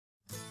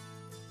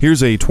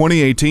Here's a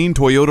 2018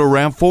 Toyota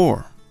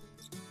RAV4.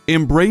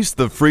 Embrace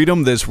the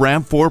freedom this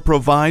RAV4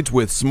 provides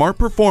with smart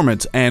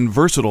performance and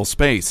versatile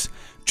space.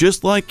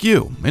 Just like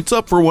you, it's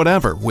up for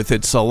whatever with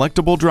its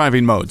selectable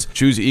driving modes.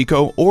 Choose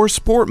Eco or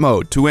Sport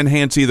mode to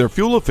enhance either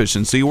fuel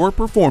efficiency or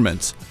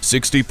performance.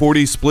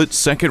 60/40 split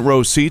second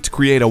row seats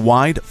create a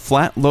wide,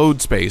 flat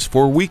load space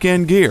for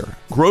weekend gear,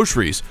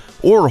 groceries,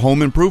 or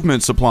home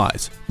improvement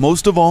supplies.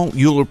 Most of all,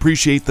 you'll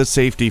appreciate the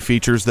safety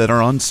features that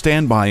are on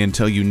standby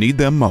until you need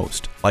them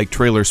most, like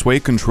trailer sway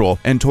control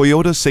and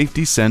Toyota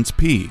Safety Sense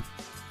P.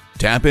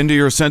 Tap into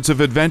your sense of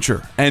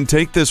adventure and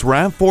take this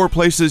RAV4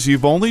 places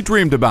you've only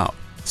dreamed about.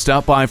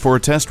 Stop by for a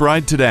test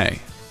ride today.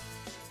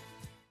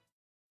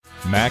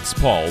 Max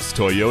Paul's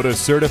Toyota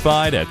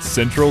certified at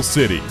Central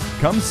City.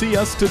 Come see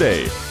us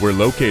today. We're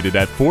located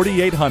at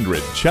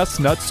 4800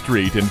 Chestnut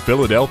Street in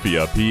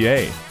Philadelphia,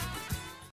 PA.